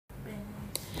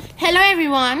Hello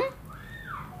everyone,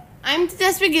 I'm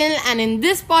Tejasvi Gill and in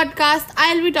this podcast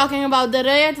I'll be talking about the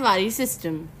Rayatwari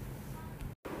system.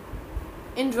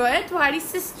 In Rayatwari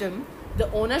system,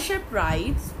 the ownership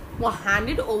rights were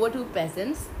handed over to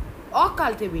peasants or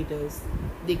cultivators.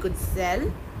 They could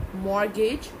sell,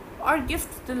 mortgage or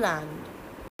gift the land.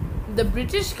 The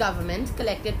British government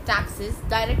collected taxes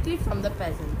directly from the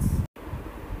peasants.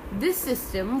 This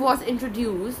system was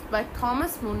introduced by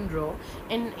Thomas Munro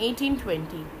in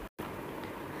 1820.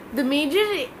 The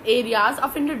major areas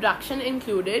of introduction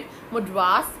included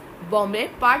Madras, Bombay,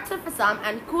 parts of Assam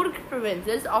and Coorg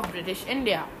provinces of British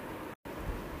India.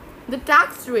 The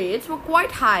tax rates were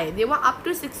quite high, they were up to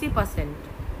 60%.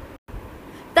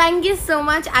 Thank you so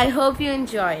much, I hope you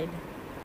enjoyed.